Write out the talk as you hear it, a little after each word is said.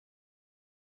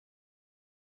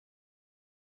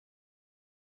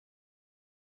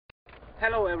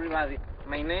Hello everybody,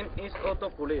 my name is Otto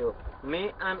Pulido.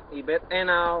 Me and Yvette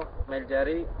Henao,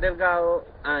 Meljari Delgado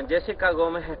and Jessica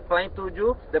Gomez explain to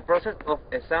you the process of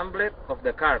assembly of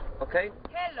the car, okay?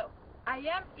 Hello, I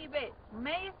am Yvette.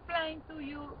 May explain to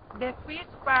you the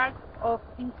first part of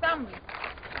ensemble.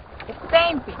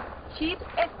 Stamping. Sheet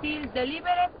steel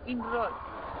delivered in rolls.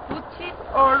 Put sheet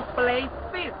or plate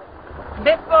first,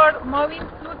 before moving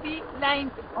to the line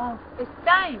of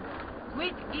stamp,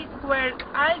 which is where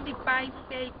all the pipes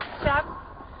take shape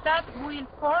that will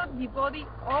form the body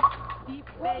of the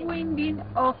winding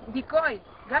of the coil.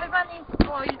 Galvanized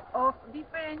coil of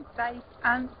different types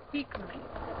and thickness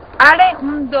are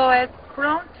undone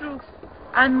from trucks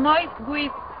and moved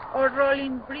with or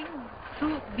rolling brings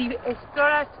to the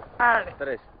storage area.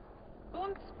 Tres.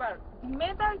 Part. The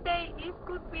metal day is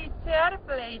could be chair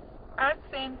plates are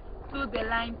sent to the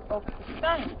line of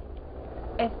stamp.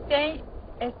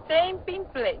 Stamping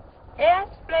plates.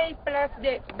 Each plate plus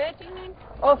the beginning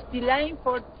of the line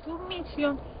for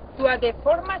submission to a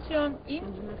deformation in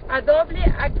a double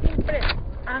acting press,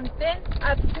 and then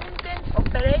a content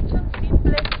operation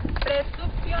simple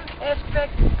prescription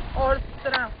effect or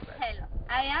transfer. Hello,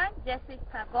 I am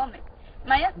Jessica Gomez.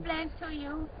 May I explain to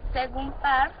you second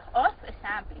part of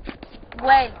assembly.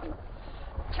 Welding.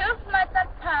 Two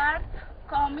metal parts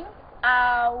coming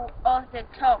out of the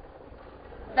top,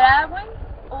 drawing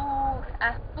or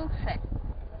a puzzle.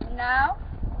 Now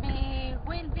be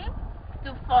welding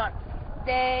to form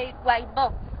the white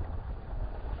box,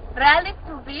 ready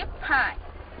to be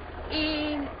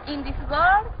painted. In this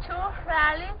world, two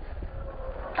rally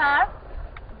parts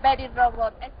very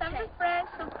robot. Assembly frames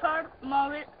support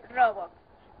mobile robots.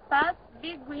 Parts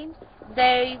between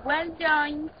the well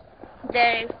joints,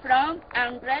 the front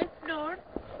and rear floor,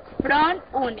 front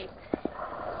units.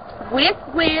 With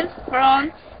wheels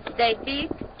from the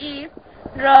disc is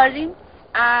rolling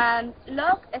and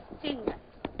lock signals.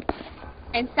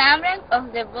 Ensemble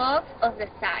of the box of the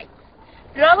sides.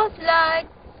 Robots like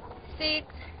 6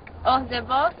 of the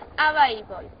box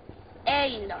available.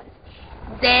 Ailerons.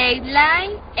 They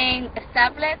line and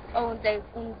established on the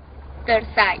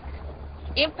underside.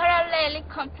 In parallel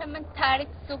complementary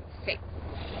subsets,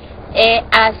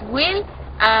 as well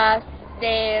as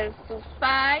their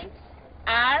subsides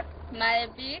are my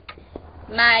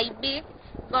big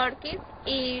workers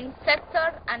in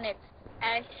sector annex.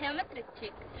 A geometry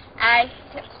check.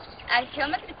 A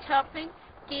geometry chopping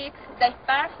keeps the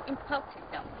parts in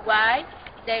position, while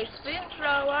the first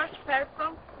rollers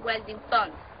perform welding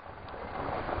points.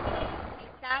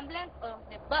 Assembly of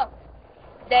the box.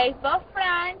 They both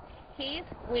frame his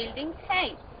welding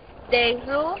head. They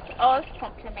root all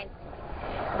complementary.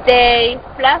 They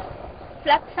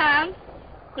flatten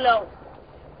close.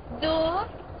 Do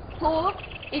hook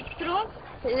it through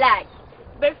light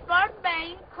before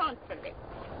being controlled.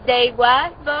 They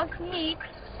was both mix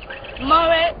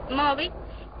moving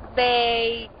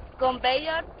the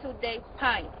conveyor to the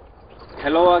point.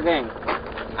 Hello again.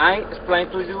 I explain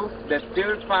to you the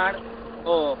third part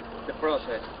of the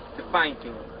process, the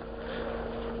painting.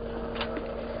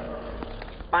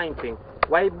 Painting.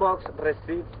 White box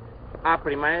receives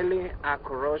primarily a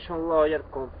corrosion layer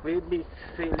completely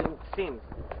sealing seams,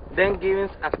 then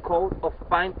gives a coat of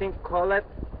painting called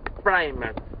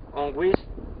primer, on which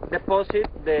deposit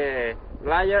the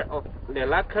layer of the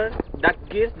lacquer that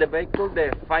gives the vehicle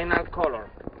the final color.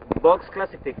 Box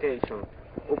classification.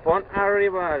 Upon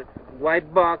arrival,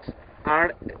 white box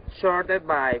are sorted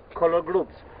by color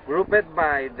groups, grouped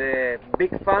by the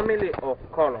big family of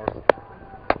colors.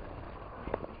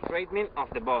 Treatment of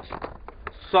the box.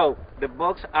 So, the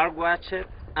box are washed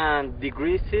and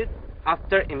degreased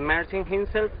after immersing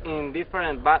himself in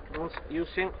different bathrooms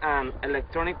using an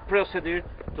electronic procedure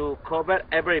to cover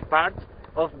every part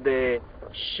of the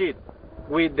sheet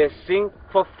with the zinc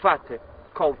phosphate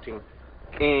coating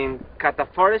in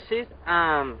cataphoresis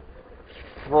and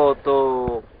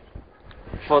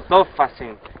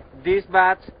photophasing. These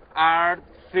baths are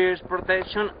first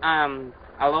protection and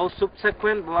allow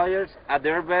subsequent layers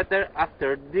adhere better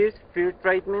after this first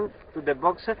treatment to the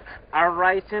boxes are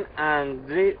risen and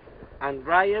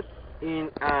dried in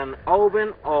an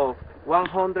oven of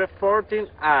 114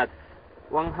 at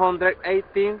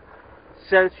 118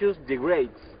 Celsius degrees.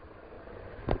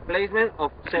 Placement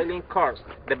of sailing cars.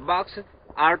 The boxes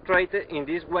are treated in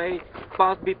this way,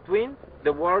 passed between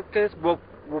the workers who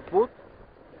put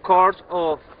cores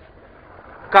of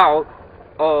cow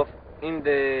in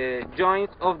the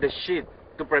joints of the sheet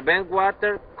to prevent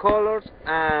water, colors,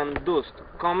 and dust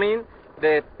coming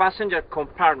the passenger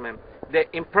compartment. The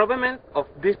improvement of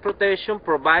this protection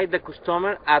provides the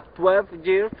customer a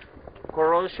 12-year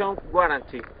corrosion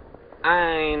warranty.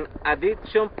 In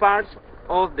addition, parts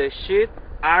of the sheet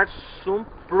are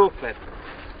soundproofed.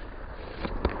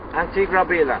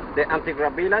 Anti-gravilla. The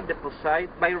anti-gravilla deposited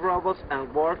by robots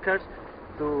and workers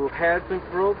to help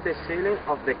improve the sealing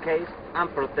of the case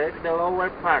and protect the lower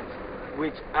parts,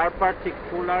 which are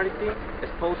particularly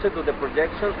exposed to the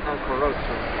projection and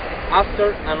corrosion.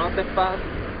 After another pass,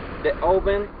 the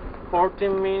oven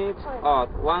 14 minutes at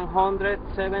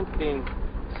 117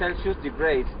 Celsius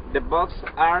degrees. The box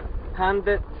are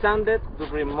sanded to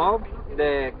remove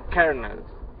the kernels.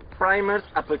 Primers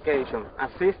application. A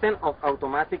system of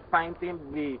automatic painting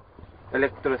the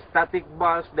electrostatic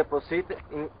bulbs deposit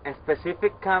in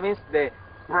specific cabins the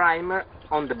primer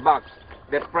on the box.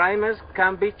 The primers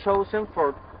can be chosen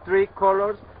for 3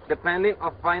 colors depending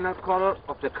on final color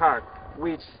of the card,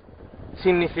 which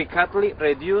significantly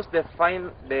reduce the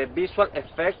visual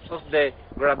effect of the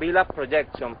gravilla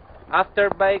projection. After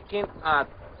baking at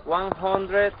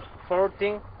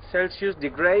 114 Celsius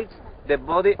degrees, the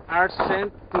body are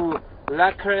sent to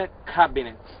lacquer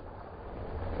cabinets.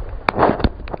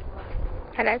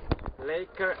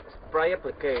 Lacquer spray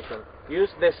application. Use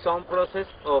the sound process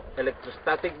of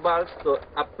electrostatic bulbs to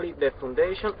apply the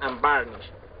foundation and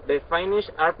varnish. The finishes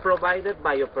are provided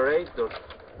by operators.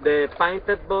 The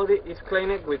painted body is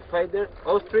cleaned with feather,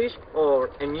 ostrich or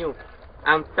emu,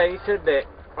 and pasted the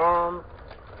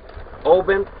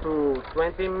oven to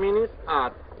 20 minutes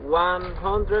at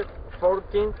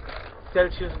 114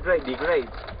 Celsius degrees.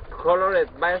 Colored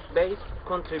base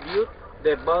contribute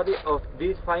the body of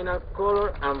this final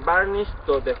color and varnish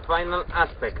to the final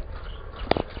aspect.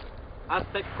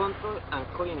 Aspect control and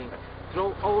cleaning.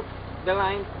 Throughout the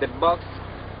line, the box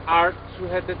are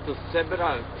subjected to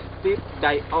several steep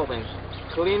die ovens.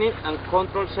 Cleaning and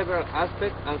control several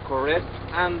aspects and correct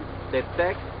and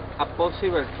detect a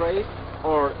possible trace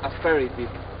or asperity.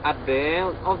 At the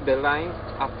end of the line,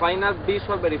 a final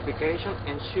visual verification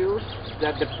ensures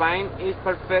that the paint is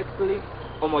perfectly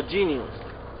homogeneous.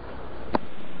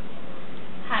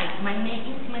 Hi, my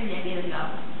name is Maria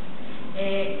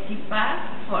Villalobos. Part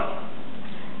 4.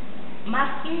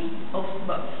 Masking of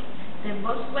box. The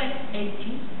box when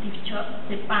aging the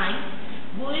paint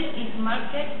body is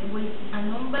marked with a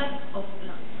number of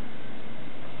lines.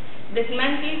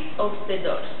 Dismantling of the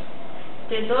doors.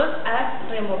 The doors are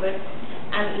removed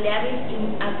and laid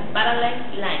in a parallel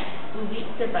line to be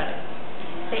separated.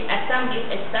 The assembly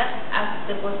starts at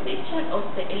the position of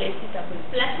the electrical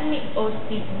placement of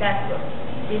the dashboard.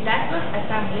 The dashboard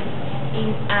assembly in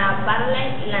a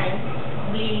parallel line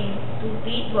leads to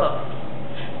the box.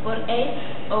 For aid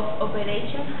of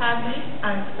operation, hardware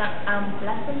and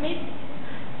plasmid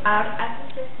are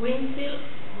accessed windshield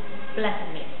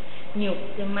plasmid. New,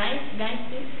 the main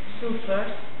ganglion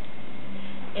suffers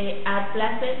are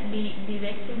placed the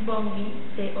direction bounding.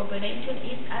 The operation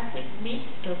is accessed by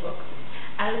robot.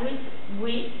 Always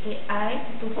with the eye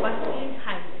to facilitate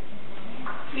hardware.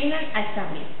 Final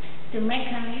assembly. The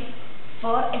mechanism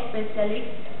for specialist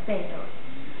centers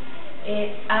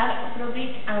are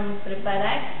provided and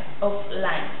prepared of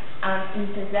line and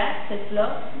integrate the flow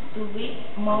to be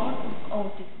mounted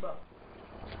on this box.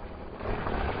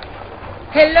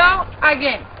 Hello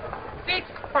again.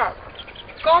 Fixed part.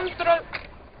 Control.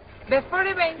 Before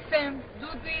event do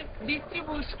the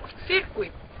distribution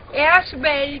circuit. Each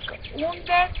vehicle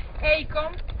under a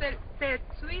set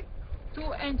suite to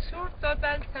ensure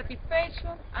total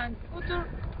satisfaction and future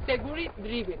security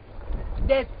driven.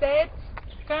 The tests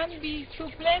can be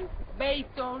supplemented by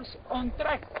tools on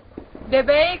track. The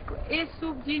vehicle is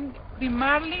subject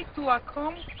primarily to a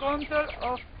control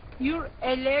of your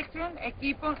electronic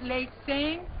equipment like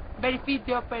saying, verify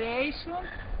the operation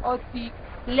of the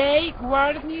like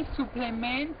warning,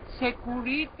 supplement,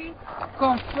 security,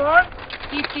 comfort,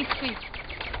 etc.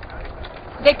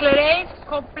 Declares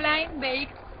compliant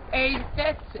vehicle air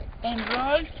tests,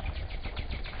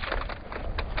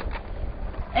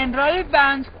 enroll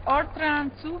bands or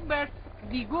transfer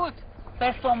the good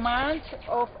performance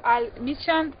of all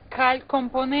mission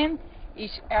components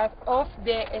each of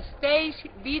the stage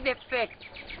B defects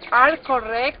are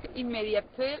correct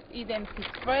immediately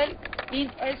identified in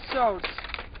a source.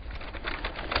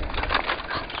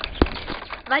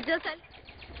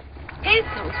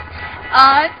 Jesus.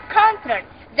 On contrary,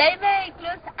 the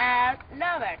vehicles are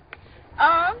lowered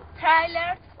on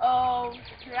trailers or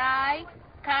light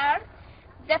cars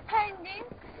depending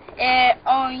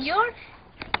on your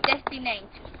destination.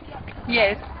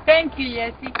 Yes, thank you,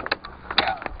 Jessie.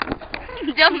 At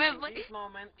this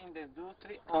moment in the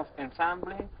industry of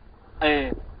ensambling,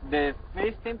 the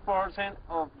 15%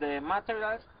 of the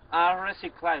materials are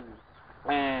recyclable,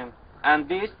 and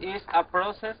this is a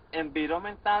process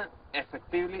environmental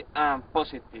effectively and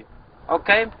positive.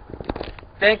 Okay?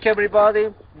 Thank you, everybody.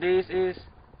 This is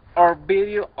our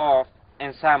video of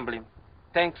ensambling.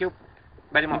 Thank you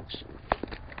very much.